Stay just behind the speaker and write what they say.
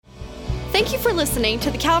Thank you for listening to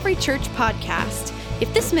the Calvary Church podcast.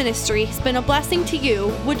 If this ministry has been a blessing to you,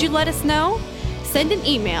 would you let us know? Send an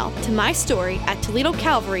email to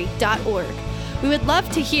mystory@toledocalvary.org. We would love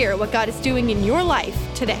to hear what God is doing in your life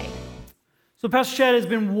today. So Pastor Chad has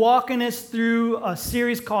been walking us through a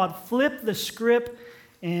series called Flip the Script,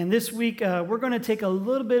 and this week we're going to take a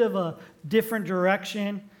little bit of a different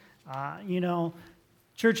direction.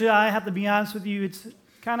 Church, I have to be honest with you, it's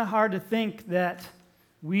kind of hard to think that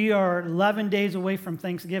we are 11 days away from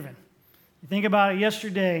Thanksgiving. You think about it,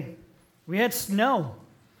 yesterday, we had snow.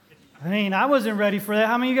 I wasn't ready for that.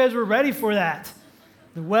 How many of you guys were ready for that?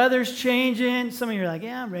 The weather's changing. Some of you are like,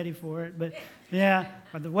 yeah, I'm ready for it. But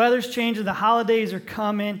the weather's changing. The holidays are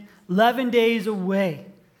coming. 11 days away.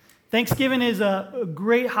 Thanksgiving is a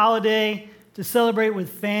great holiday to celebrate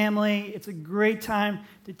with family. It's a great time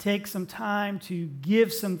to take some time to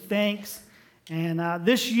give some thanks. And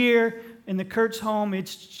this year in the Kurtz home, we're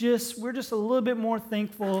just a little bit more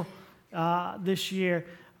thankful this year.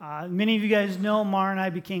 Many of you guys know Mara and I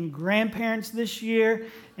became grandparents this year,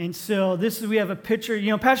 and so we have a picture.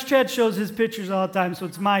 Pastor Chad shows his pictures all the time, so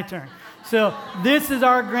it's my turn. So this is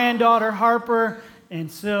our granddaughter, Harper, and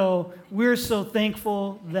so we're so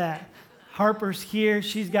thankful that Harper's here.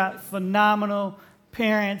 She's got phenomenal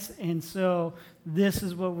parents, and so this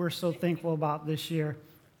is what we're so thankful about this year.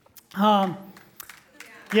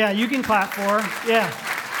 You can clap for her. Yeah.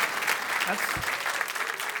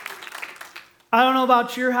 I don't know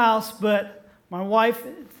about your house, but my wife,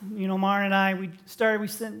 Mara and I, started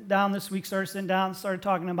sitting down started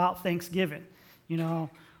talking about Thanksgiving.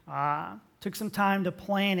 Took some time to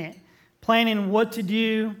plan it. Planning what to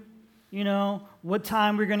do, what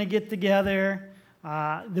time we're going to get together.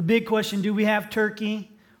 The big question, do we have turkey?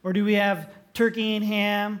 Or do we have turkey and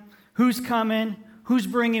ham? Who's coming? Who's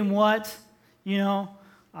bringing what?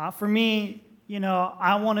 For me,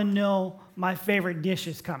 I want to know my favorite dish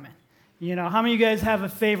is coming. How many of you guys have a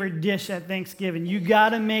favorite dish at Thanksgiving? You got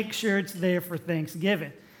to make sure it's there for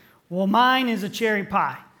Thanksgiving. Well, mine is a cherry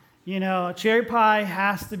pie. A cherry pie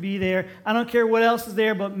has to be there. I don't care what else is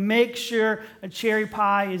there, but make sure a cherry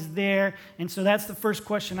pie is there. And so that's the first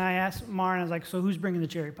question I asked Mara. I was like, so who's bringing the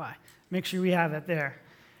cherry pie? Make sure we have it there.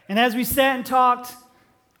 And as we sat and talked,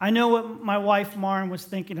 I know what my wife, Mara, was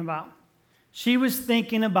thinking about. She was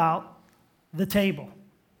thinking about the table.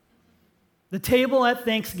 The table at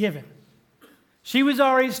Thanksgiving. She was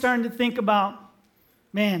already starting to think about,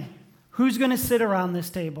 who's going to sit around this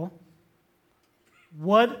table?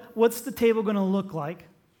 What's the table going to look like?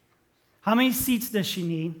 How many seats does she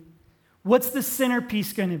need? What's the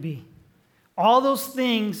centerpiece going to be? All those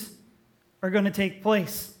things are going to take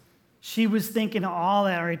place. She was thinking of all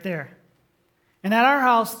that right there. And at our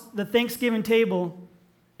house, the Thanksgiving table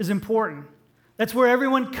is important. That's where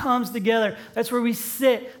everyone comes together. That's where we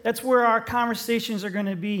sit. That's where our conversations are going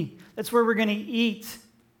to be. That's where we're going to eat.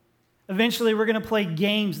 Eventually, we're going to play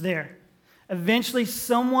games there. Eventually,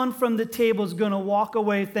 someone from the table is going to walk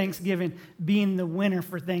away Thanksgiving being the winner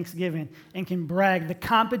for Thanksgiving and can brag. The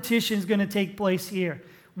competition is going to take place here,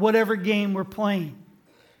 whatever game we're playing.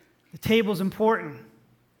 The table is important.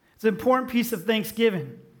 It's an important piece of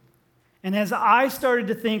Thanksgiving. And as I started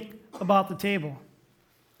to think about the table,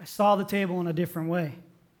 I saw the table in a different way.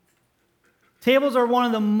 Tables are one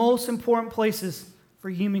of the most important places for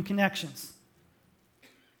human connections.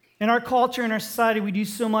 In our culture, in our society, we do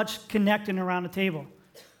so much connecting around the table.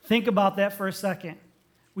 Think about that for a second.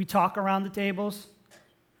 We talk around the tables.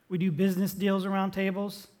 We do business deals around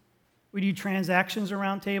tables. We do transactions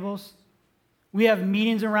around tables. We have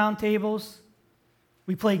meetings around tables.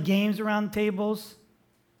 We play games around tables.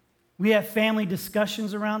 We have family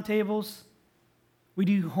discussions around tables. We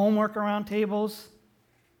do homework around tables.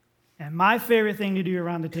 And my favorite thing to do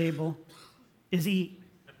around the table is eat.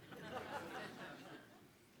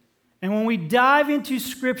 And when we dive into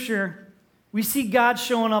Scripture, we see God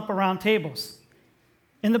showing up around tables.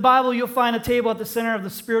 In the Bible, you'll find a table at the center of the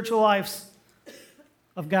spiritual lives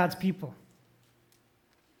of God's people.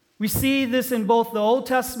 We see this in both the Old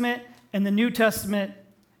Testament and the New Testament,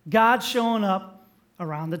 God showing up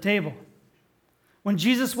around the table. When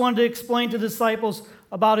Jesus wanted to explain to the disciples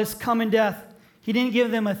about his coming death, he didn't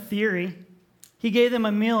give them a theory. He gave them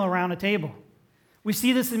a meal around a table. We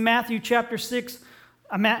see this in Matthew chapter 26,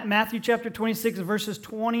 verses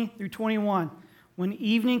 20 through 21. When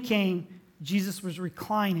evening came, Jesus was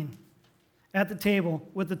reclining at the table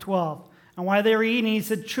with the 12. And while they were eating, he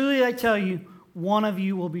said, "Truly I tell you, one of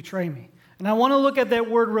you will betray me." And I want to look at that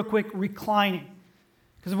word real quick, reclining.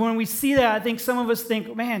 Because when we see that, I think some of us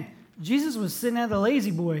think, Jesus was sitting at the lazy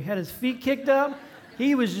boy, had his feet kicked up.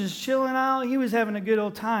 He was just chilling out. He was having a good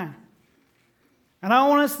old time. And I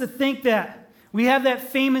want us to think that. We have that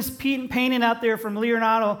famous painting out there from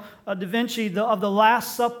Leonardo da Vinci of the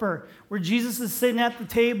Last Supper, where Jesus is sitting at the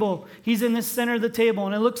table. He's in the center of the table,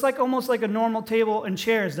 and it looks like almost like a normal table and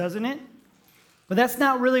chairs, doesn't it? But that's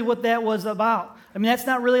not really what that was about. I mean, that's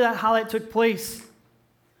not really how that took place.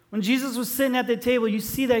 When Jesus was sitting at the table, you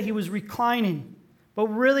see that he was reclining. But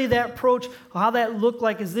really that approach, how that looked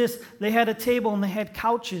like is this. They had a table and they had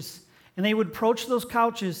couches. And they would approach those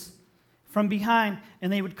couches from behind, and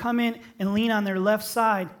they would come in and lean on their left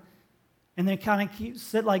side, and they kind of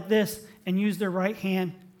sit like this and use their right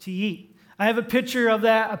hand to eat. I have a picture of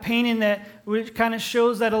that, a painting that which kind of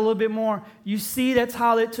shows that a little bit more. You see that's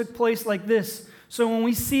how it took place like this. So when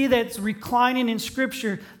we see that it's reclining in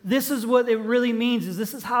Scripture, this is what it really means, is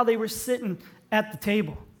this is how they were sitting at the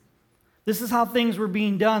table. This is how things were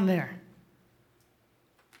being done there.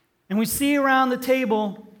 And we see around the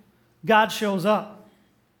table, God shows up.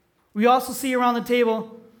 We also see around the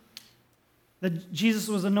table that Jesus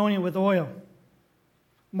was anointed with oil.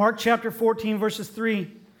 Mark chapter 14, verses 3,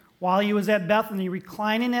 while he was at Bethany,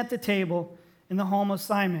 reclining at the table in the home of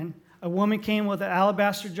Simon, a woman came with an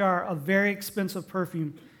alabaster jar of very expensive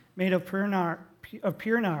perfume made of pure nard.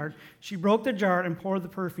 She broke the jar and poured the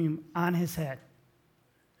perfume on his head.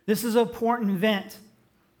 This is an important event.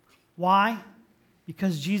 Why?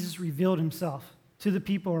 Because Jesus revealed himself to the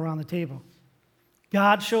people around the table.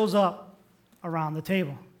 God shows up around the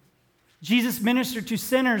table. Jesus ministered to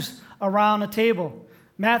sinners around a table.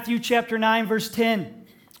 Matthew chapter 9, verse 10.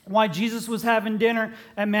 While Jesus was having dinner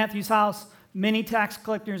at Matthew's house, many tax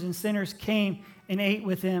collectors and sinners came and ate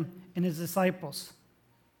with him and his disciples.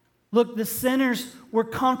 Look, the sinners were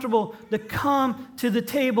comfortable to come to the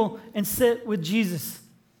table and sit with Jesus.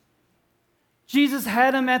 Jesus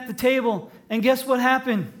had them at the table, and guess what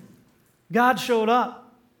happened? God showed up.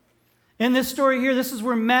 In this story here, this is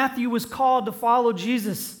where Matthew was called to follow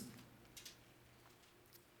Jesus.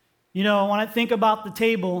 You know, when I think about the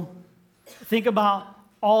table, I think about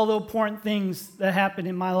all the important things that happened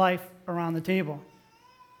in my life around the table.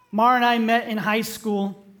 Mara and I met in high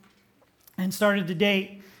school and started to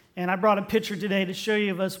date, and I brought a picture today to show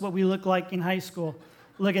you of us what we look like in high school.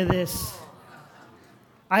 Look at this.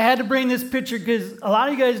 I had to bring this picture because a lot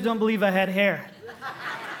of you guys don't believe I had hair.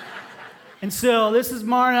 And so this is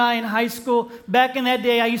Mara and I in high school. Back in that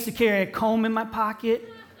day, I used to carry a comb in my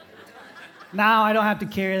pocket. Now I don't have to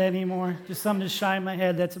carry that anymore. Just something to shine my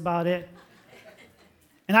head, that's about it.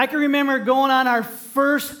 And I can remember going on our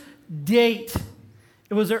first date.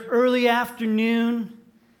 It was an early afternoon.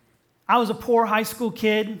 I was a poor high school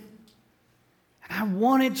kid. And I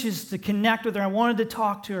wanted just to connect with her. I wanted to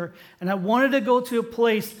talk to her. And I wanted to go to a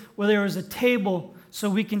place where there was a table so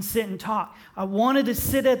we can sit and talk. I wanted to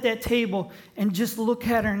sit at that table and just look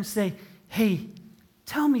at her and say, hey,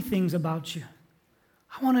 tell me things about you.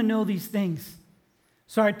 I want to know these things.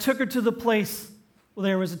 So I took her to the place where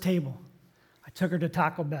there was a table. I took her to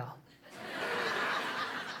Taco Bell.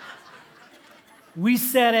 We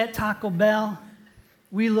sat at Taco Bell.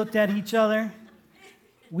 We looked at each other.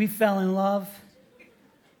 We fell in love.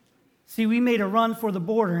 See, we made a run for the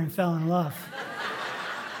border and fell in love.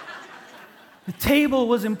 The table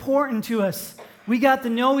was important to us. We got to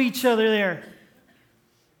know each other there.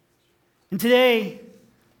 And today,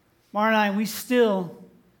 Mara and I, we still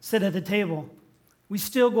sit at the table. We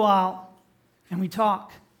still go out and we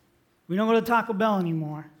talk. We don't go to Taco Bell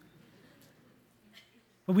anymore.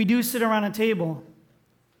 But we do sit around a table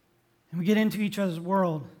and we get into each other's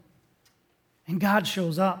world. And God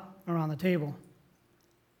shows up around the table.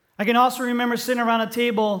 I can also remember sitting around a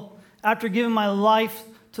table after giving my life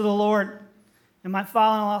to the Lord. And my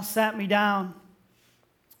father-in-law sat me down.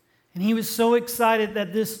 And he was so excited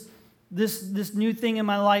that this new thing in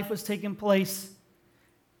my life was taking place.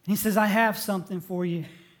 And he says, I have something for you.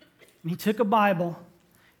 And he took a Bible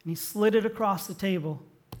and he slid it across the table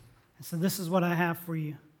and said, this is what I have for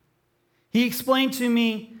you. He explained to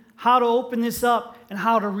me how to open this up and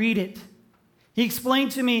how to read it. He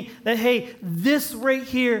explained to me that, hey, this right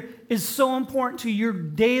here is so important to your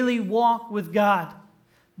daily walk with God.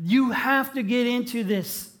 You have to get into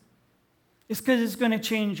this. It's because it's going to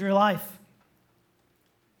change your life.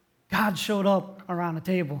 God showed up around the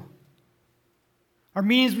table. Our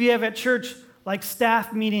meetings we have at church, like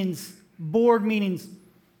staff meetings, board meetings,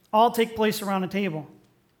 all take place around a table.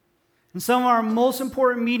 And some of our most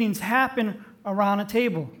important meetings happen around a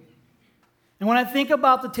table. And when I think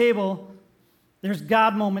about the table, there's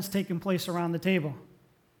God moments taking place around the table.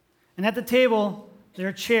 And at the table, there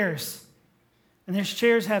are chairs. And those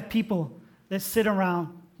chairs have people that sit around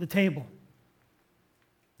the table.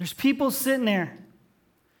 There's people sitting there.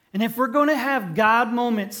 And if we're going to have God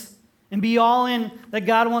moments and be all in that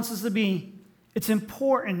God wants us to be, it's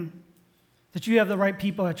important that you have the right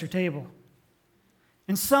people at your table.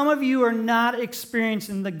 And some of you are not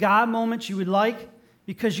experiencing the God moments you would like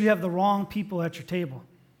because you have the wrong people at your table.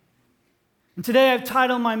 And today I've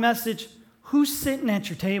titled my message, Who's Sitting at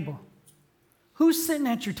Your Table? Who's sitting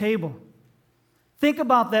at your table? Think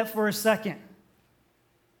about that for a second.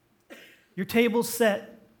 Your table's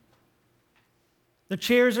set. The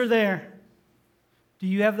chairs are there. Do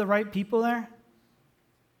you have the right people there?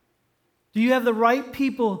 Do you have the right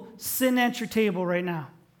people sitting at your table right now?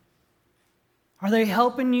 Are they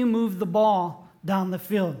helping you move the ball down the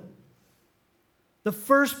field? The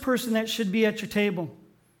first person that should be at your table,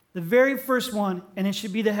 the very first one, and it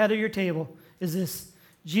should be the head of your table, is this.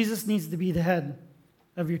 Jesus needs to be the head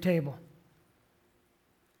of your table.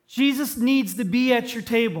 Jesus needs to be at your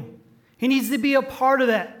table. He needs to be a part of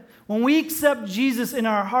that. When we accept Jesus in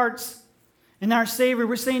our hearts and our Savior,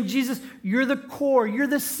 we're saying, Jesus, you're the core, you're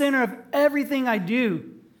the center of everything I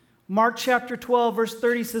do. Mark chapter 12, verse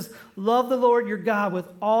 30 says, love the Lord your God with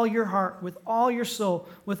all your heart, with all your soul,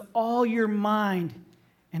 with all your mind,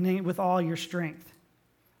 and then with all your strength.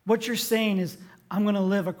 What you're saying is, I'm going to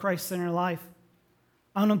live a Christ-centered life.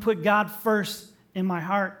 I'm going to put God first in my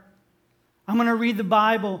heart. I'm going to read the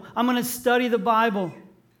Bible. I'm going to study the Bible.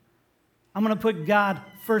 I'm going to put God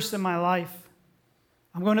first in my life.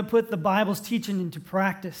 I'm going to put the Bible's teaching into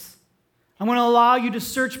practice. I'm going to allow you to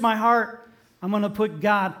search my heart. I'm going to put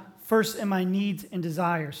God first in my needs and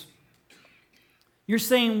desires. You're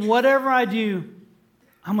saying, whatever I do,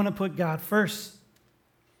 I'm going to put God first.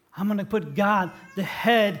 I'm going to put God the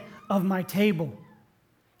head of my table.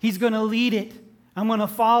 He's going to lead it. I'm going to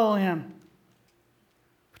follow him.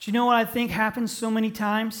 But you know what I think happens so many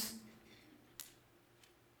times?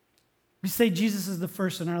 We say Jesus is the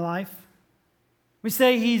first in our life. We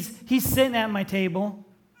say he's sitting at my table.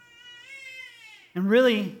 And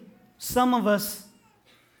really, some of us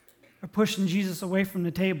are pushing Jesus away from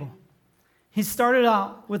the table. He started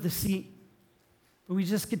out with a seat, but we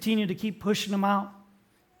just continue to keep pushing him out,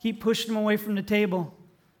 keep pushing him away from the table,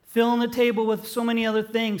 filling the table with so many other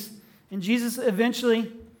things. And Jesus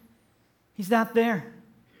eventually, he's not there.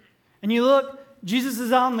 And you look, Jesus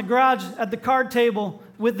is out in the garage at the card table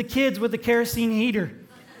with the kids with the kerosene heater.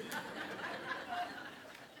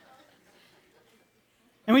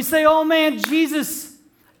 And we say, oh man, Jesus,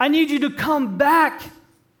 I need you to come back.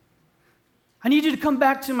 I need you to come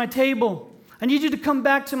back to my table. I need you to come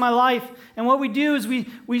back to my life. And what we do is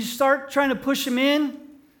we start trying to push him in,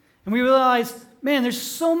 and we realize, man, there's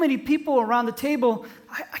so many people around the table,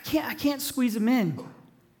 I can't squeeze them in.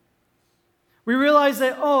 We realize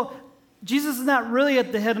that, oh, Jesus is not really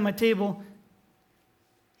at the head of my table.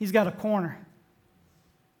 He's got a corner.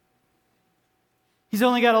 He's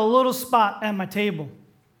only got a little spot at my table.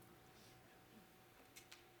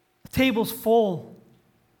 The table's full.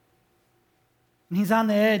 And he's on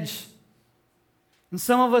the edge. And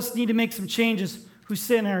some of us need to make some changes who's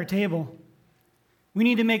sitting at our table. We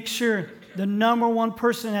need to make sure the number one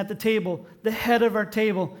person at the table, the head of our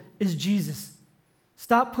table, is Jesus.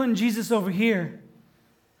 Stop putting Jesus over here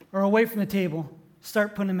or away from the table.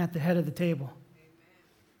 Start putting him at the head of the table.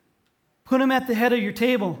 Put him at the head of your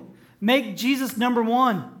table. Make Jesus number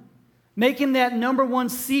one. Make him that number one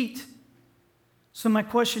seat. So my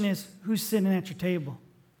question is, who's sitting at your table?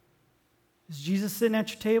 Is Jesus sitting at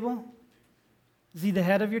your table? Is he the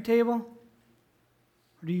head of your table?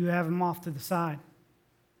 Or do you have him off to the side?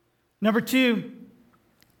 Number two,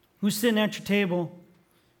 who's sitting at your table?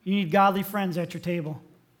 You need godly friends at your table.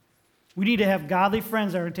 We need to have godly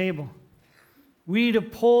friends at our table. We need to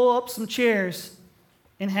pull up some chairs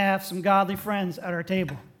and have some godly friends at our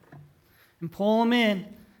table. And pull them in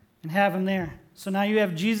and have them there. So now you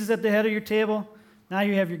have Jesus at the head of your table. Now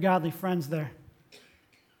you have your godly friends there.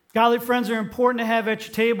 Godly friends are important to have at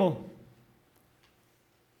your table.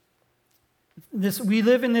 We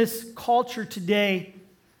live in this culture today,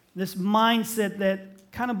 this mindset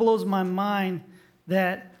that kind of blows my mind,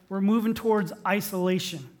 that we're moving towards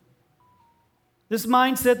isolation. This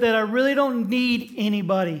mindset that I really don't need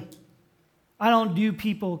anybody. I don't do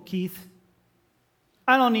people, Keith.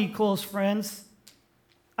 I don't need close friends.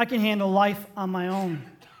 I can handle life on my own.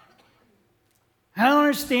 I don't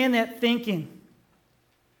understand that thinking.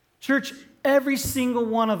 Church, every single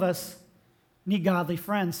one of us need godly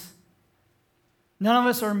friends. None of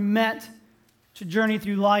us are meant to journey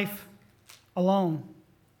through life alone.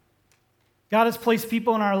 God has placed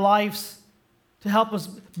people in our lives to help us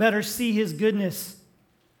better see his goodness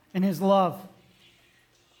and his love.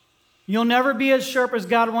 You'll never be as sharp as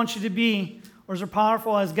God wants you to be or as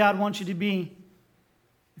powerful as God wants you to be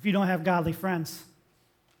if you don't have godly friends.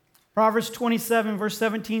 Proverbs 27, verse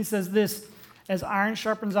 17 says this, as iron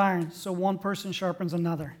sharpens iron, so one person sharpens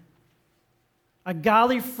another. A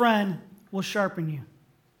godly friend will sharpen you.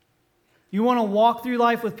 You want to walk through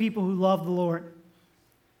life with people who love the Lord.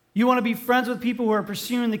 You want to be friends with people who are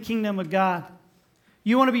pursuing the kingdom of God.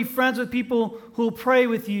 You want to be friends with people who will pray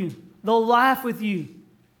with you. They'll laugh with you.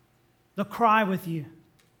 They'll cry with you.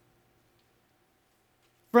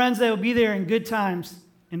 Friends that will be there in good times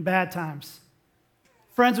and bad times.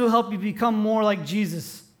 Friends who will help you become more like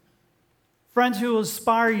Jesus. Friends who will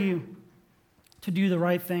inspire you to do the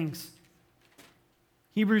right things.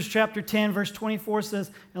 Hebrews chapter 10, verse 24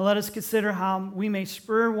 says, and let us consider how we may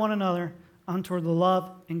spur one another on toward the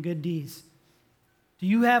love and good deeds. Do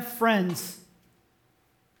you have friends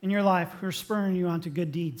in your life who are spurring you on to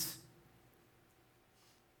good deeds?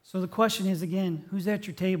 So the question is again, who's at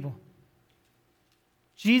your table?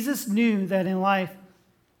 Jesus knew that in life,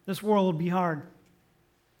 this world would be hard.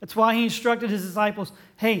 That's why he instructed his disciples,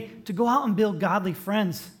 hey, to go out and build godly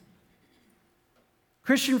friends.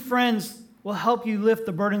 Christian friends will help you lift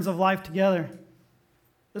the burdens of life together.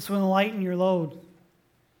 This will lighten your load.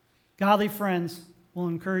 Godly friends will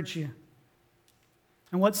encourage you.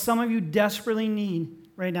 And what some of you desperately need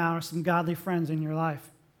right now are some godly friends in your life.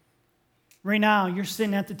 Right now, you're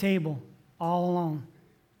sitting at the table all alone.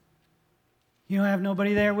 You don't have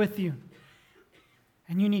nobody there with you.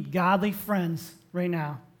 And you need godly friends right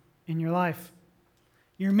now in your life.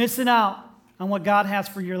 You're missing out on what God has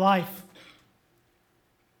for your life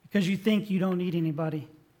because you think you don't need anybody.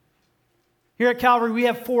 Here at Calvary, we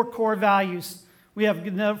have 4 core values. We have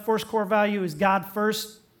the first core value is God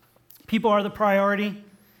first. People are the priority.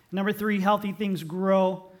 Number 3, healthy things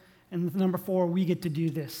grow. And number 4, we get to do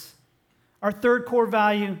this. Our third core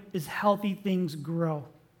value is healthy things grow.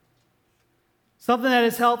 Something that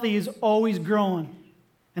is healthy is always growing.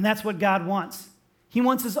 And that's what God wants. He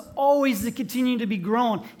wants us always to continue to be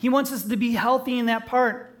growing. He wants us to be healthy in that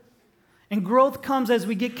part. And growth comes as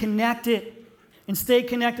we get connected and stay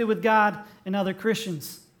connected with God and other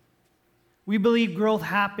Christians. We believe growth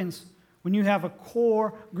happens when you have a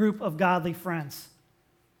core group of godly friends.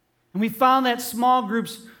 And we found that small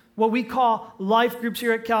groups, what we call life groups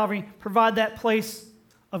here at Calvary, provide that place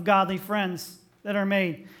of godly friends that are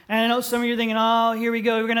made. And I know some of you are thinking, oh, here we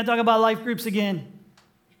go. We're going to talk about life groups again.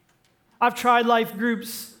 I've tried life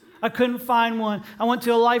groups. I couldn't find one. I went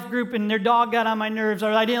to a life group and their dog got on my nerves,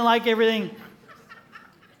 or I didn't like everything.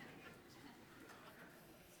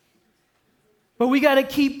 But we got to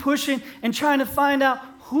keep pushing and trying to find out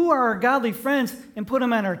who are our godly friends and put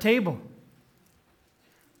them at our table.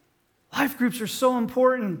 Life groups are so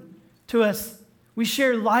important to us. We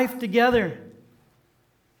share life together.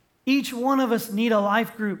 Each one of us need a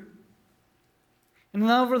life group. And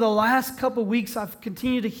over the last couple weeks, I've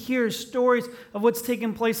continued to hear stories of what's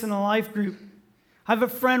taking place in a life group. I have a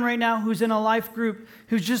friend right now who's in a life group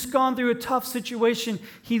who's just gone through a tough situation.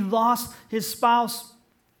 He lost his spouse,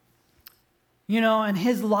 and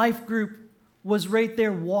his life group was right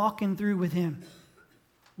there walking through with him,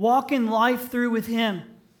 walking life through with him.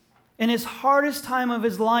 In his hardest time of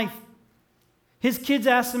his life, his kids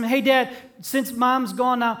asked him, hey, Dad, since Mom's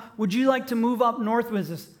gone now, would you like to move up north with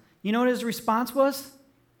us? You know what his response was?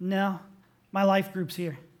 No, my life group's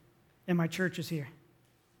here, and my church is here.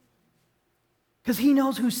 Because he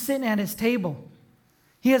knows who's sitting at his table.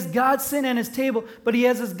 He has God sitting at his table, but he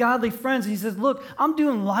has his godly friends. And he says, look, I'm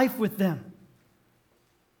doing life with them.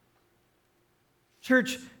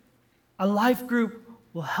 Church, a life group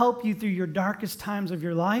will help you through your darkest times of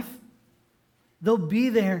your life. They'll be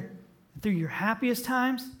there through your happiest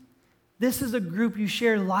times. This is a group you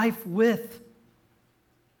share life with.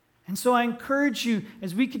 And so I encourage you,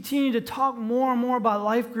 as we continue to talk more and more about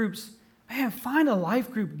life groups, find a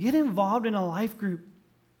life group. Get involved in a life group.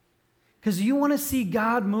 Because you want to see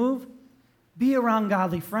God move, be around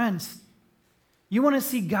godly friends. You want to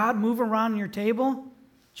see God move around your table,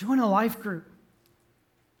 join a life group.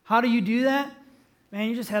 How do you do that?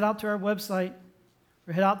 You just head out to our website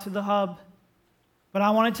or head out to the hub. But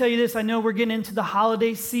I want to tell you this. I know we're getting into the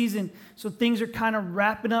holiday season, so things are kind of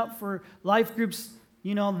wrapping up for life groups,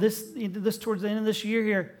 this towards the end of this year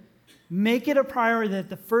here. Make it a priority that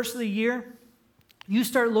the first of the year, you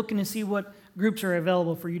start looking to see what groups are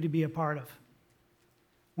available for you to be a part of.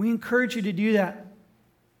 We encourage you to do that.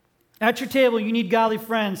 At your table, you need godly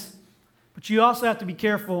friends, but you also have to be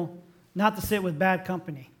careful not to sit with bad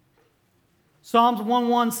company. Psalms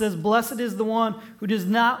 1:1 says, blessed is the one who does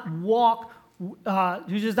not walk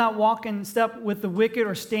in step with the wicked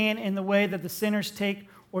or stand in the way that the sinners take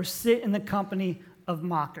or sit in the company of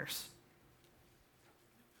mockers.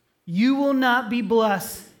 You will not be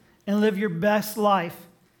blessed and live your best life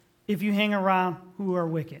if you hang around who are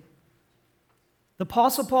wicked. The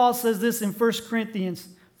Apostle Paul says this in 1 Corinthians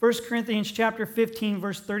chapter 15,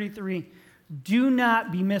 verse 33. Do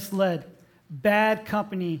not be misled. Bad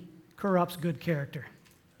company corrupts good character.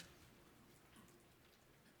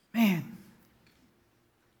 Man,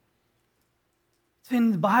 it's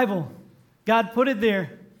in the Bible. God put it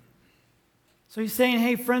there. So he's saying,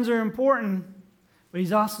 hey, friends are important, but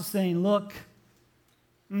he's also saying, look,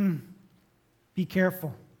 be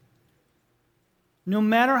careful. No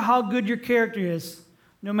matter how good your character is,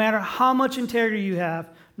 no matter how much integrity you have,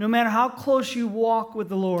 no matter how close you walk with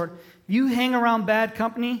the Lord, if you hang around bad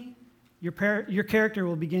company, your character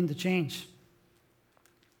will begin to change.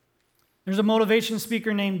 There's a motivation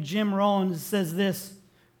speaker named Jim Rohn that says this: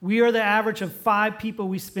 we are the average of 5 people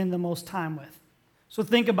we spend the most time with. So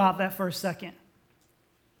think about that for a second.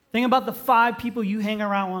 Think about the 5 people you hang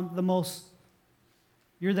around with the most.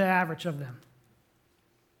 You're the average of them.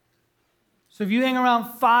 So if you hang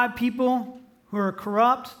around 5 people who are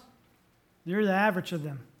corrupt, you're the average of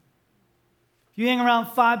them. If you hang around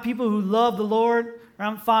 5 people who love the Lord, are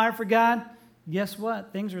on fire for God, guess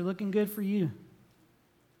what? Things are looking good for you.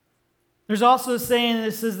 There's also a saying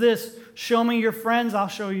that says this: show me your friends, I'll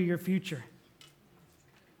show you your future.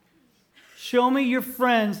 Show me your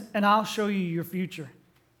friends, and I'll show you your future.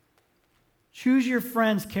 Choose your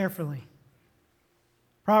friends carefully.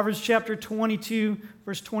 Proverbs chapter 22,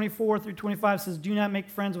 verse 24 through 25 says, do not make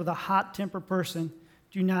friends with a hot-tempered person.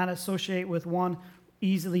 Do not associate with one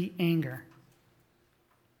easily angered.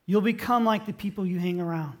 You'll become like the people you hang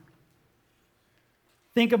around.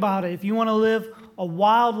 Think about it. If you want to live a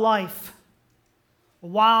wild life, a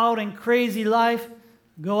wild and crazy life,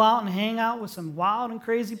 go out and hang out with some wild and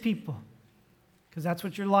crazy people, because that's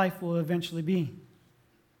what your life will eventually be.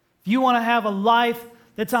 If you want to have a life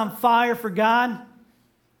that's on fire for God,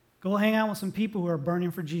 go hang out with some people who are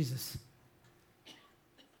burning for Jesus.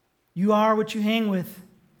 You are what you hang with.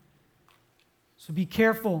 So be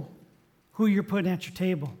careful who you're putting at your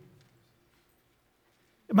table.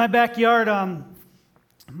 In my backyard,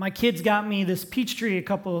 my kids got me this peach tree a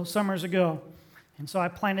couple of summers ago. And so I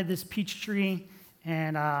planted this peach tree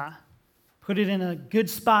and put it in a good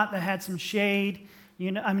spot that had some shade.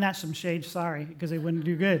 I'm not some shade, sorry, because it wouldn't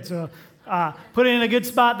do good. So put it in a good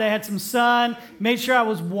spot that had some sun. Made sure I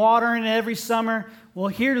was watering it every summer. Well,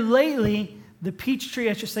 here lately, the peach tree,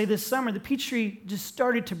 I should say this summer, the peach tree just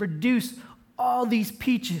started to produce all these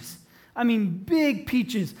peaches. I mean, big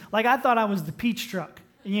peaches. Like I thought I was the peach truck,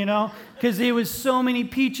 because there was so many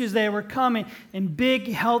peaches that were coming, and big,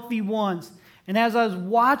 healthy ones. And as I was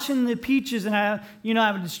watching the peaches, and I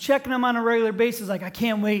was checking them on a regular basis, like I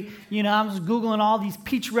can't wait. I was Googling all these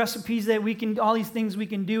peach recipes all these things we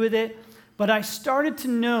can do with it. But I started to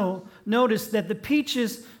notice that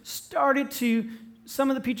some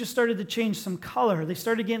of the peaches started to change some color. They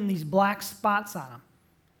started getting these black spots on them.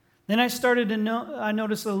 Then I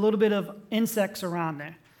noticed a little bit of insects around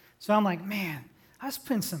there. So I'm like, man, I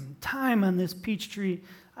spent some time on this peach tree.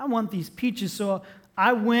 I want these peaches. So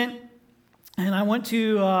I went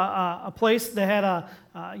to a place that had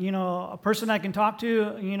a person I can talk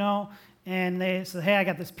to, and they said, hey, I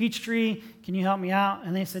got this peach tree. Can you help me out?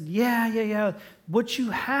 And they said, yeah. What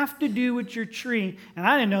you have to do with your tree, and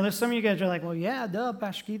I didn't know this. Some of you guys are like, well, yeah, duh,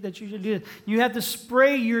 Pastor Keith, that you should do it. You have to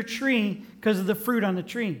spray your tree because of the fruit on the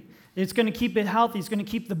tree. It's going to keep it healthy. It's going to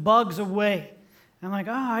keep the bugs away. And I'm like,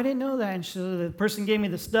 oh, I didn't know that. And so the person gave me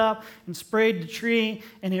the stuff and sprayed the tree,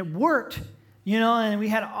 and it worked. And we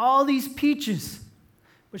had all these peaches.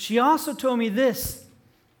 But she also told me this: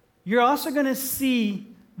 you're also going to see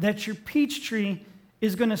that your peach tree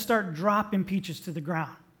is going to start dropping peaches to the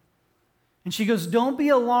ground. And she goes, don't be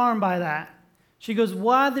alarmed by that. She goes,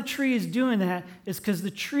 why the tree is doing that is because the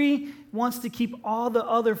tree wants to keep all the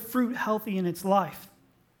other fruit healthy in its life.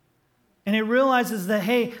 And it realizes that,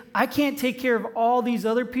 hey, I can't take care of all these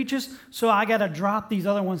other peaches, so I got to drop these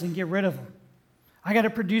other ones and get rid of them. I got to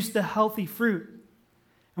produce the healthy fruit.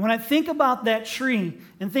 And when I think about that tree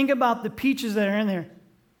and think about the peaches that are in there,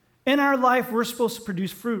 in our life, we're supposed to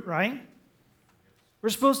produce fruit, right? We're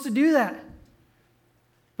supposed to do that.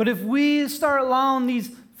 But if we start allowing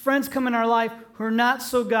these friends come in our life who are not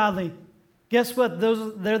so godly, guess what?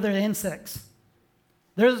 They're the insects.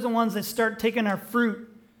 They're the ones that start taking our fruit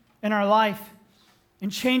in our life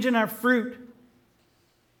and changing our fruit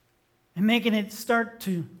and making it start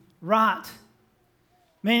to rot,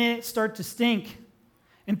 making it start to stink.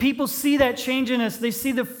 And people see that change in us. They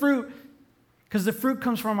see the fruit because the fruit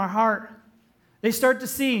comes from our heart. They start to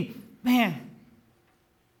see, man,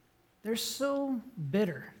 they're so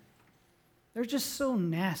bitter. They're just so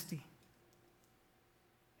nasty.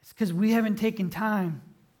 It's because we haven't taken time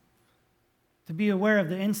to be aware of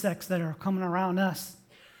the insects that are coming around us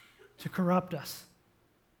to corrupt us.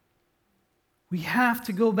 We have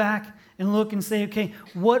to go back and look and say, okay,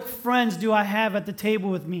 what friends do I have at the table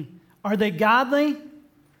with me? Are they godly?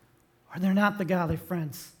 Or they're not the godly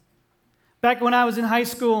friends? Back when I was in high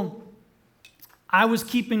school, I was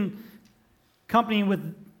keeping company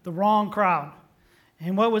with the wrong crowd.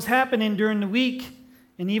 And what was happening during the week,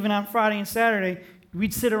 and even on Friday and Saturday,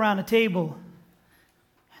 we'd sit around a table,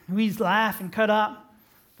 and we'd laugh and cut up.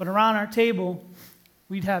 But around our table,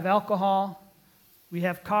 we'd have alcohol, we'd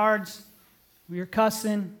have cards, we were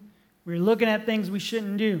cussing, we were looking at things we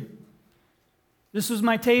shouldn't do. This was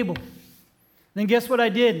my table. Then guess what I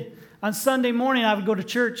did? On Sunday morning, I would go to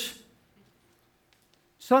church.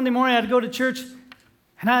 Sunday morning, I'd go to church,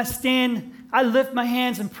 and I lift my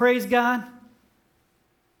hands and praise God.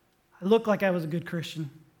 I looked like I was a good Christian.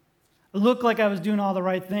 I looked like I was doing all the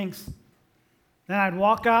right things. Then I'd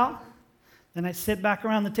walk out, then I'd sit back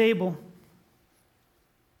around the table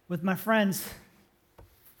with my friends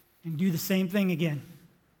and do the same thing again.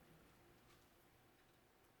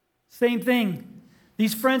 Same thing.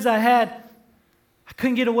 These friends I had, I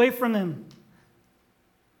couldn't get away from them.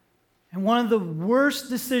 And one of the worst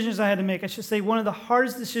decisions I had to make, I should say one of the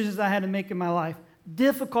hardest decisions I had to make in my life,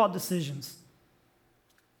 difficult decisions,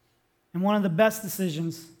 and one of the best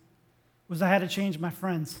decisions was I had to change my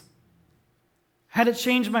friends. I had to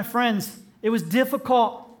change my friends. It was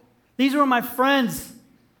difficult. These were my friends.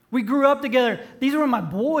 We grew up together. These were my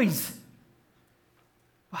boys.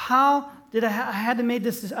 How did I had to make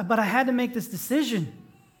this? But I had to make this decision.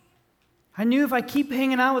 I knew if I keep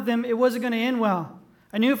hanging out with them, it wasn't going to end well.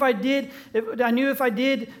 I knew if I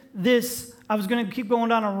did this, I was going to keep going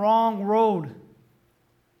down a wrong road.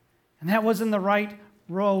 And that wasn't the right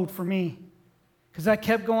road for me. Because I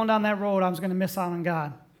kept going down that road, I was going to miss out on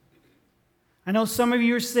God. I know some of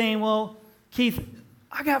you are saying, well, Keith,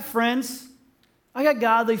 I got friends. I got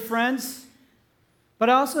godly friends. But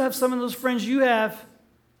I also have some of those friends you have,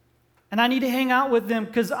 and I need to hang out with them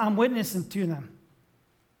because I'm witnessing to them.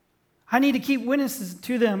 I need to keep witnesses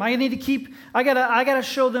to them. I gotta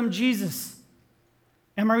show them Jesus.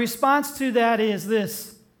 And my response to that is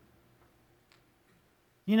this.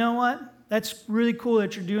 You know what? That's really cool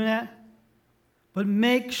that you're doing that. But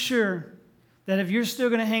make sure that if you're still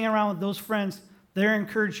going to hang around with those friends, they're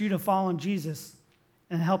encouraging you to follow in Jesus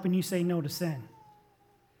and helping you say no to sin.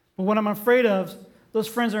 But what I'm afraid of, those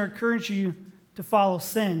friends are encouraging you to follow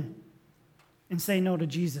sin and say no to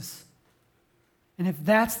Jesus. And if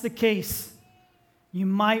that's the case, you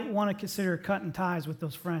might want to consider cutting ties with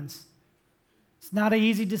those friends. It's not an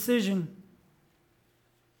easy decision.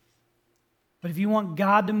 But if you want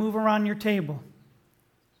God to move around your table,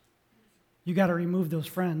 you got to remove those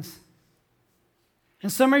friends.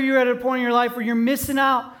 And some of you are at a point in your life where you're missing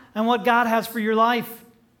out on what God has for your life.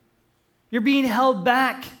 You're being held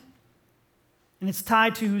back. And it's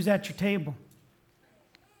tied to who's at your table.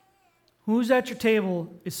 Who's at your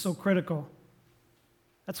table is so critical.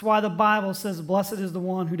 That's why the Bible says, blessed is the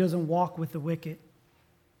one who doesn't walk with the wicked.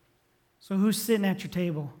 So who's sitting at your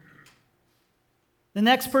table? The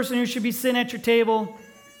next person who should be sitting at your table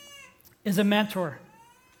is a mentor.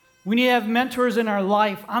 We need to have mentors in our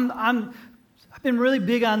life. I've been really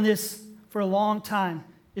big on this for a long time,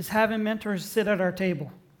 is having mentors sit at our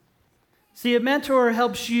table. See, a mentor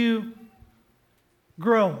helps you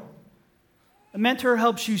grow. A mentor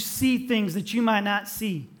helps you see things that you might not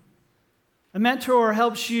see. A mentor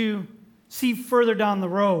helps you see further down the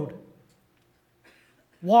road.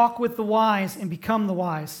 Walk with the wise and become the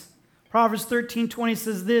wise. Proverbs 13:20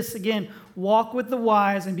 says this again, walk with the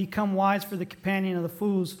wise and become wise for the companion of the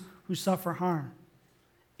fools who suffer harm.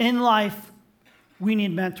 In life, we need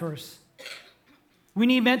mentors. We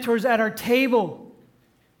need mentors at our table.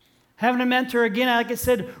 Having a mentor, again, like I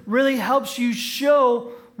said, really helps you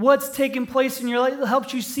show what's taking place in your life. It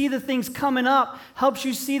helps you see the things coming up, helps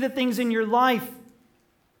you see the things in your life.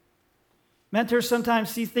 Mentors sometimes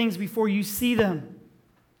see things before you see them.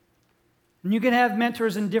 And you can have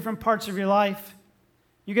mentors in different parts of your life.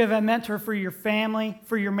 You can have a mentor for your family,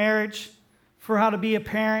 for your marriage, for how to be a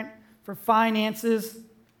parent, for finances,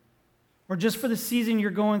 or just for the season you're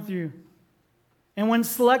going through. And when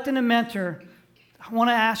selecting a mentor, I want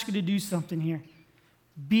to ask you to do something here.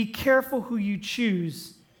 Be careful who you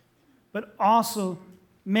choose, but also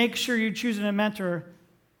make sure you're choosing a mentor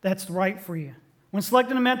that's right for you. When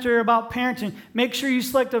selecting a mentor about parenting, make sure you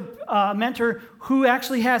select a mentor who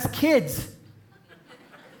actually has kids.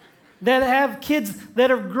 That have kids that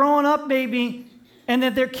have grown up maybe, and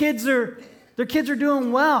that their kids are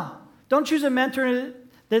doing well. Don't choose a mentor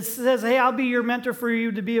that says, hey, I'll be your mentor for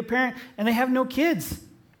you to be a parent, and they have no kids.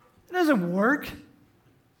 It doesn't work. If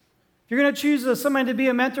you're going to choose somebody to be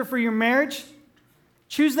a mentor for your marriage,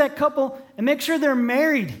 choose that couple and make sure they're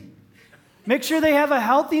married. Make sure they have a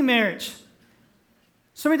healthy marriage.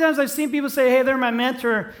 So many times I've seen people say, hey, they're my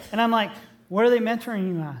mentor, and I'm like, what are they mentoring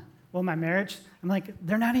you on? Well, my marriage. I'm like,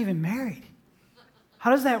 they're not even married.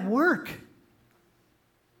 How does that work?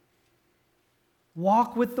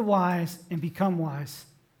 Walk with the wise and become wise.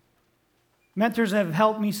 Mentors have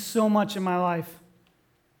helped me so much in my life.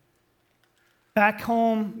 Back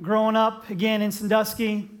home, growing up, again in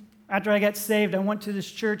Sandusky, after I got saved, I went to this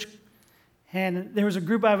church, and there was a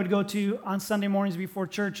group I would go to on Sunday mornings before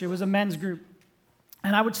church. It was a men's group.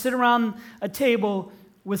 And I would sit around a table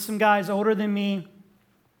with some guys older than me,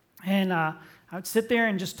 and I would sit there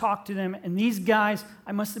and just talk to them. And these guys,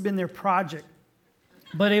 I must have been their project.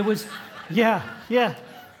 But it was, yeah.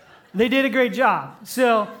 They did a great job.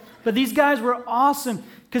 But these guys were awesome,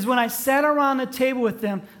 because when I sat around the table with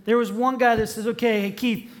them, there was one guy that says, okay, hey,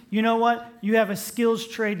 Keith, you know what? You have a skills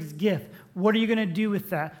trades gift. What are you going to do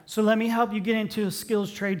with that? So let me help you get into a skills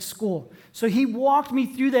trade school. So he walked me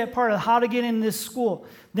through that part of how to get in this school.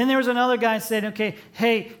 Then there was another guy that said, okay,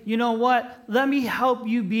 hey, you know what? Let me help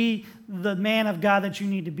you be the man of God that you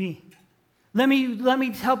need to be. Let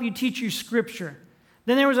me help you teach you scripture.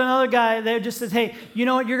 Then there was another guy that just says, hey, you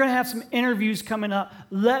know what? You're going to have some interviews coming up.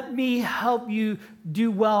 Let me help you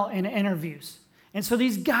do well in interviews. And so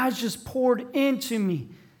these guys just poured into me.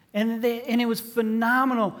 And it was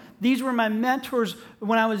phenomenal. These were my mentors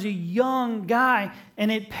when I was a young guy,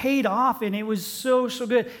 and it paid off, and it was so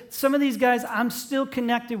good. Some of these guys I'm still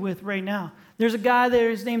connected with right now. There's a guy there,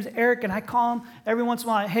 his name's Eric, and I call him every once in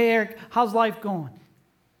a while, hey, Eric, how's life going?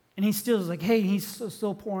 And he still is like, hey, he's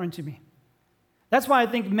still pouring to me. That's why I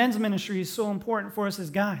think men's ministry is so important for us as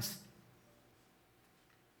guys.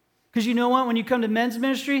 Because you know what? When you come to men's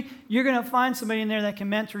ministry, you're going to find somebody in there that can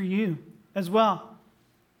mentor you as well.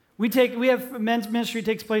 We have men's ministry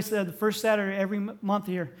takes place the first Saturday every month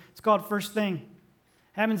here. It's called First Thing.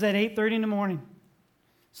 Happens at 8:30 in the morning.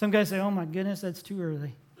 Some guys say, oh my goodness, that's too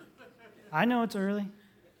early. I know it's early.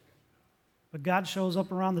 But God shows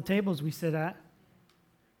up around the tables we sit at.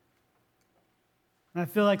 And I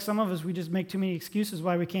feel like some of us, we just make too many excuses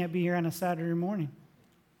why we can't be here on a Saturday morning.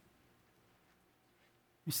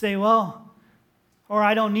 You say, well, or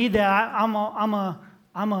I don't need that. I'm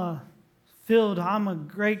a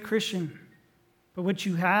great Christian. But what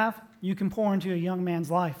you have, you can pour into a young man's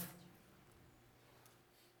life.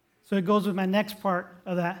 So it goes with my next part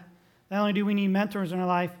of that. Not only do we need mentors in our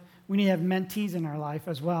life, we need to have mentees in our life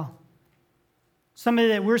as well. Somebody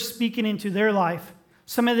that we're speaking into their life.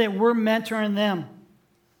 Somebody that we're mentoring them.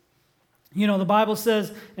 You know, the Bible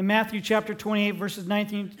says in Matthew chapter 28, verses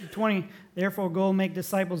 19 to 20, therefore go make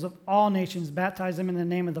disciples of all nations, baptize them in the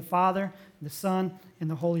name of the Father, the Son, and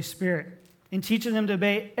the Holy Spirit, and teaching them to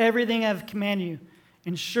obey everything I have commanded you.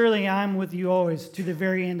 And surely I am with you always to the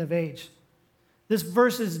very end of age. This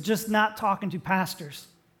verse is just not talking to pastors.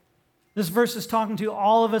 This verse is talking to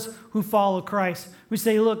all of us who follow Christ. We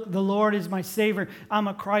say, look, the Lord is my Savior. I'm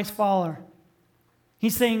a Christ follower.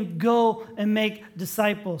 He's saying, go and make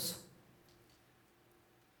disciples.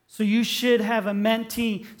 So you should have a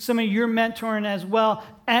mentee, somebody you're mentoring as well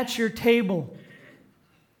at your table.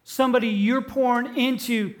 Somebody you're pouring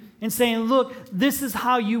into and saying, look, this is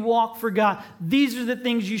how you walk for God. These are the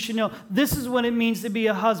things you should know. This is what it means to be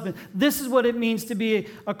a husband. This is what it means to be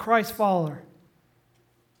a Christ follower.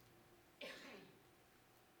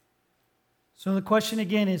 So the question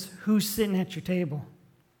again is, who's sitting at your table?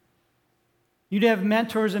 You'd have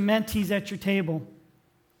mentors and mentees at your table.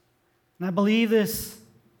 And I believe this.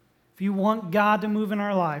 If you want God to move in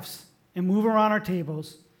our lives and move around our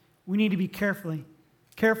tables, we need to be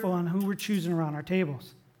careful on who we're choosing around our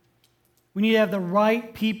tables. We need to have the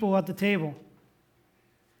right people at the table.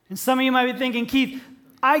 And some of you might be thinking, Keith,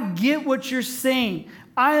 I get what you're saying.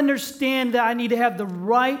 I understand that I need to have the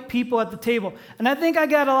right people at the table. And I think I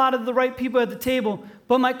got a lot of the right people at the table.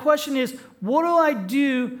 But my question is, what do I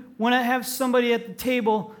do when I have somebody at the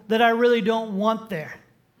table that I really don't want there?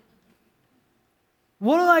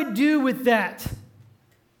 What do I do with that?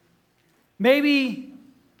 Maybe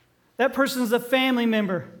that person's a family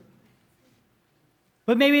member.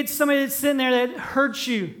 But maybe it's somebody that's sitting there that hurts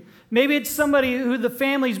you. Maybe it's somebody who the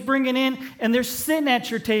family's bringing in and they're sitting at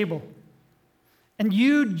your table. And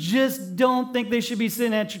you just don't think they should be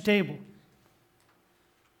sitting at your table.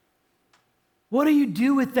 What do you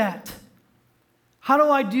do with that? How do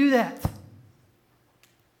I do that?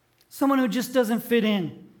 Someone who just doesn't fit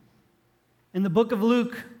in. In the book of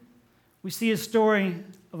Luke, we see a story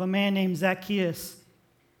of a man named Zacchaeus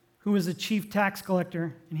who was a chief tax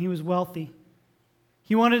collector, and he was wealthy.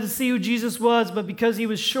 He wanted to see who Jesus was, but because he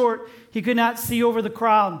was short, he could not see over the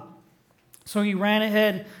crowd. So he ran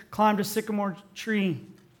ahead, climbed a sycamore tree.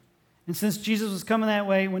 And since Jesus was coming that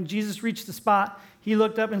way, when Jesus reached the spot, he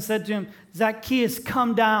looked up and said to him, "Zacchaeus,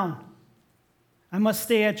 come down. I must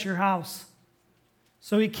stay at your house."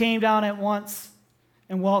 So he came down at once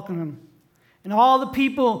and welcomed him. And all the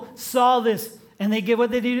people saw this, and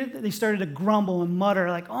what they did? They started to grumble and mutter,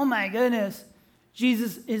 like, "Oh my goodness,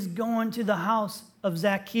 Jesus is going to the house of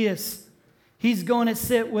Zacchaeus. He's going to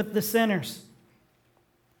sit with the sinners."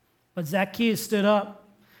 But Zacchaeus stood up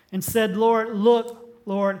and said, "Look,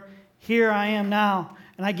 Lord, here I am now,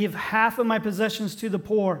 and I give half of my possessions to the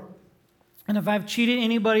poor. And if I've cheated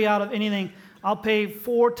anybody out of anything, I'll pay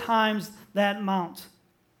 4 times that amount."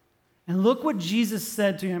 And look what Jesus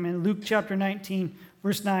said to him in Luke chapter 19,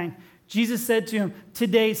 verse 9. Jesus said to him,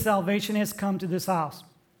 "Today salvation has come to this house.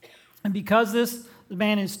 And because this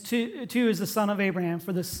man is too is the son of Abraham,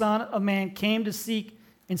 for the Son of Man came to seek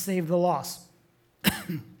and save the lost."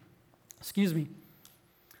 Excuse me.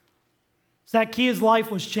 Zacchaeus' life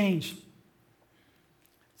was changed.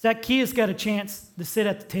 Zacchaeus got a chance to sit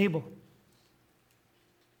at the table.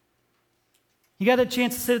 He got a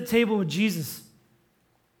chance to sit at the table with Jesus.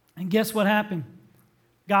 And guess what happened?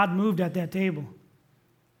 God moved at that table.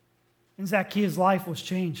 And Zacchaeus' life was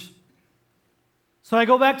changed. So I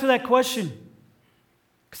go back to that question,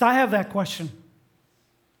 because I have that question.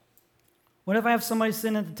 What if I have somebody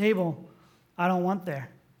sitting at the table I don't want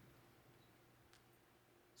there?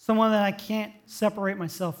 Someone that I can't separate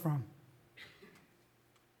myself from.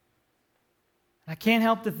 I can't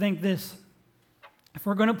help to think this. If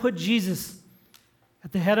we're going to put Jesus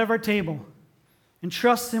at the head of our table and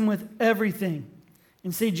trust him with everything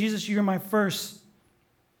and say, "Jesus, you're my first,"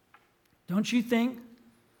 don't you think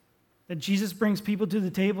that Jesus brings people to the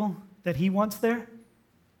table that he wants there?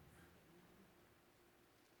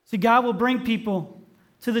 See, God will bring people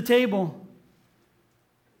to the table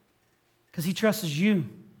because he trusts you.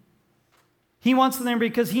 He wants them there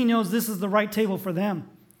because he knows this is the right table for them.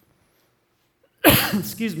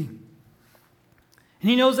 Excuse me. And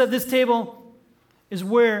he knows that this table is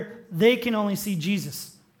where they can only see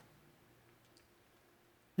Jesus.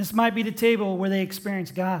 This might be the table where they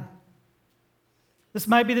experience God. This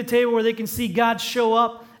might be the table where they can see God show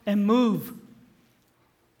up and move.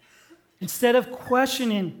 Instead of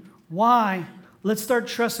questioning why, let's start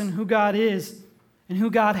trusting who God is and who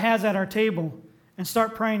God has at our table and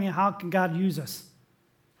start praying, how can God use us?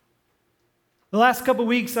 The last couple of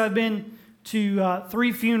weeks I've been to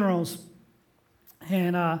 3 funerals.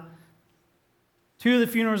 And 2 of the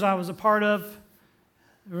funerals I was a part of,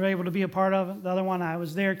 were able to be a part of. The other one I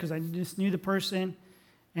was there because I just knew the person.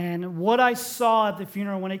 And what I saw at the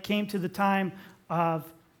funeral when it came to the time of,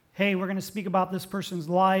 hey, we're going to speak about this person's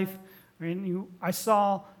life, I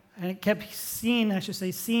saw and I kept seeing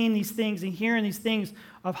these things and hearing these things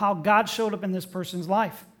of how God showed up in this person's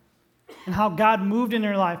life and how God moved in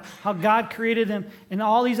their life, how God created them, and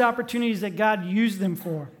all these opportunities that God used them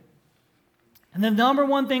for. And the number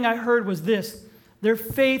one thing I heard was this: their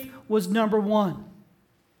faith was number one.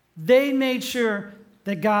 They made sure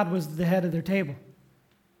that God was the head of their table.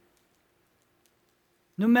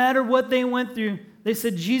 No matter what they went through, they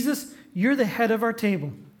said, "Jesus, you're the head of our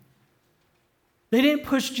table." They didn't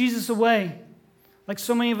push Jesus away like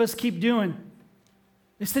so many of us keep doing.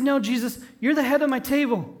 They said, "No, Jesus, you're the head of my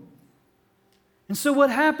table." And so what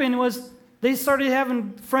happened was they started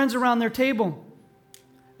having friends around their table,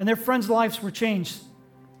 and their friends' lives were changed.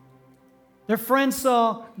 Their friends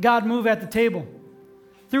saw God move at the table.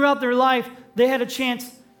 Throughout their life, they had a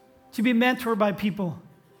chance to be mentored by people.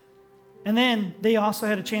 And then they also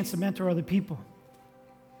had a chance to mentor other people.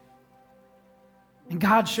 And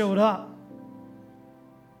God showed up.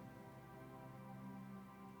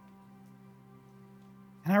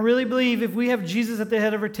 And I really believe if we have Jesus at the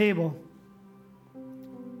head of our table,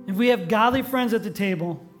 if we have godly friends at the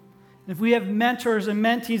table, if we have mentors and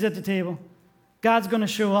mentees at the table, God's going to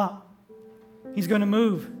show up. He's going to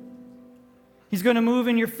move. He's going to move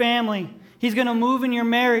in your family. He's going to move in your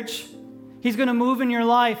marriage. He's going to move in your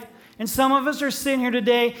life. And some of us are sitting here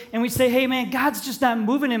today and we say, "Hey man, God's just not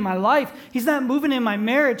moving in my life. He's not moving in my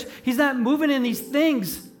marriage. He's not moving in these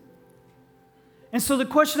things." And so the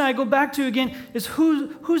question I go back to again is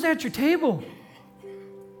who's at your table?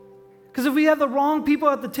 Because if we have the wrong people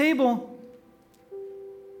at the table,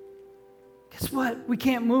 guess what? We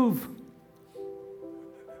can't move.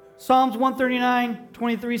 Psalms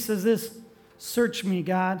 139:23 says this: "Search me,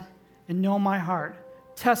 God, and know my heart.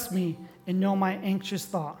 Test me and know my anxious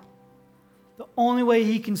thought." The only way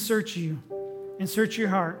he can search you and search your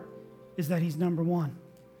heart is that he's number one.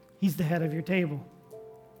 He's the head of your table.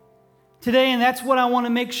 today, and that's what I want to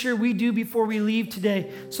make sure we do before we leave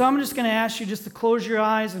today. So I'm just going to ask you just to close your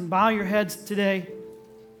eyes and bow your heads today.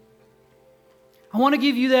 I want to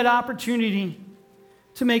give you that opportunity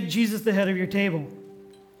to make Jesus the head of your table.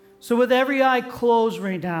 So with every eye closed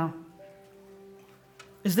right now,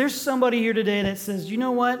 is there somebody here today that says, you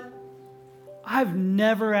know what? I've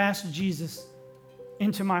never asked Jesus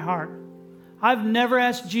into my heart. I've never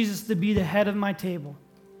asked Jesus to be the head of my table.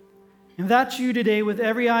 And if that's you today with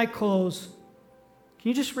every eye closed, can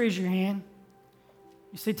you just raise your hand?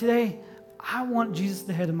 You say, today, I want Jesus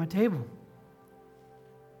the head of my table.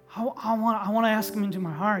 I want to ask him into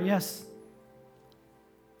my heart. Yes.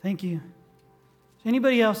 Thank you.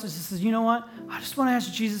 Anybody else that says, you know what? I just want to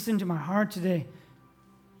ask Jesus into my heart today.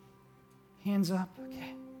 Hands up.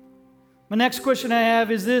 Okay. My next question I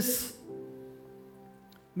have is this.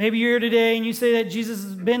 Maybe you're here today and you say that Jesus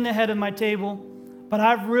has been the head of my table, but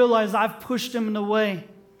I've realized I've pushed him in the way.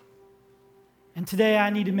 And today I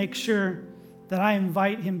need to make sure that I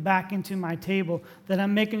invite him back into my table, that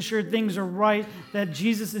I'm making sure things are right, that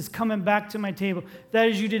Jesus is coming back to my table. If that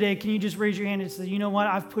is you today, can you just raise your hand and say, you know what,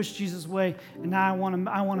 I've pushed Jesus away, and now I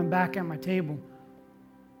want him back at my table.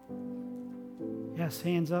 Yes,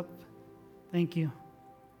 hands up. Thank you.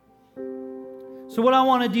 So what I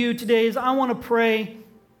want to do today is I want to pray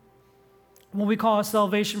what we call a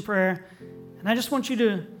salvation prayer. And I just want you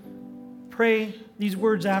to pray these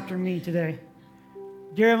words after me today.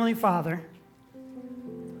 Dear Heavenly Father,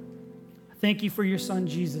 thank you for your son,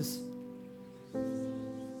 Jesus.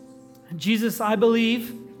 And Jesus, I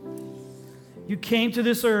believe you came to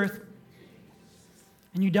this earth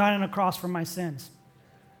and you died on a cross for my sins.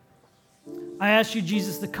 I ask you,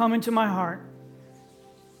 Jesus, to come into my heart,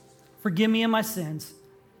 forgive me of my sins,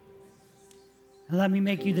 and let me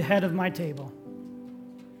make you the head of my table.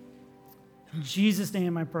 In Jesus'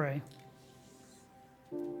 name I pray.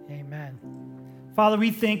 Amen. Father,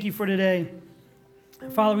 we thank you for today.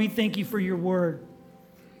 Father, we thank you for your word.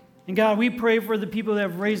 And God, we pray for the people that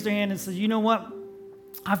have raised their hand and said, you know what?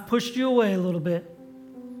 I've pushed you away a little bit,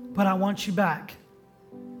 but I want you back.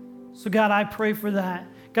 So God, I pray for that.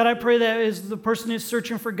 God, I pray that as the person is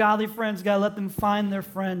searching for godly friends, God, let them find their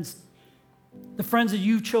friends, the friends that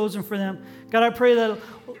you've chosen for them. God, I pray that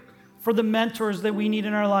for the mentors that we need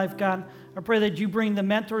in our life, God, I pray that you bring the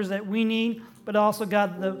mentors that we need, but also,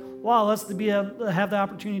 God, allow us to be able to have the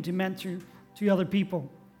opportunity to mentor to other people.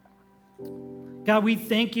 God, we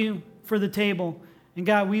thank you for the table. And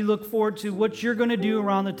God, we look forward to what you're going to do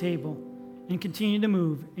around the table and continue to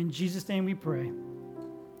move. In Jesus' name we pray.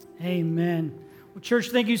 Amen. Well, church,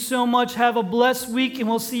 thank you so much. Have a blessed week, and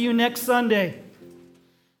we'll see you next Sunday.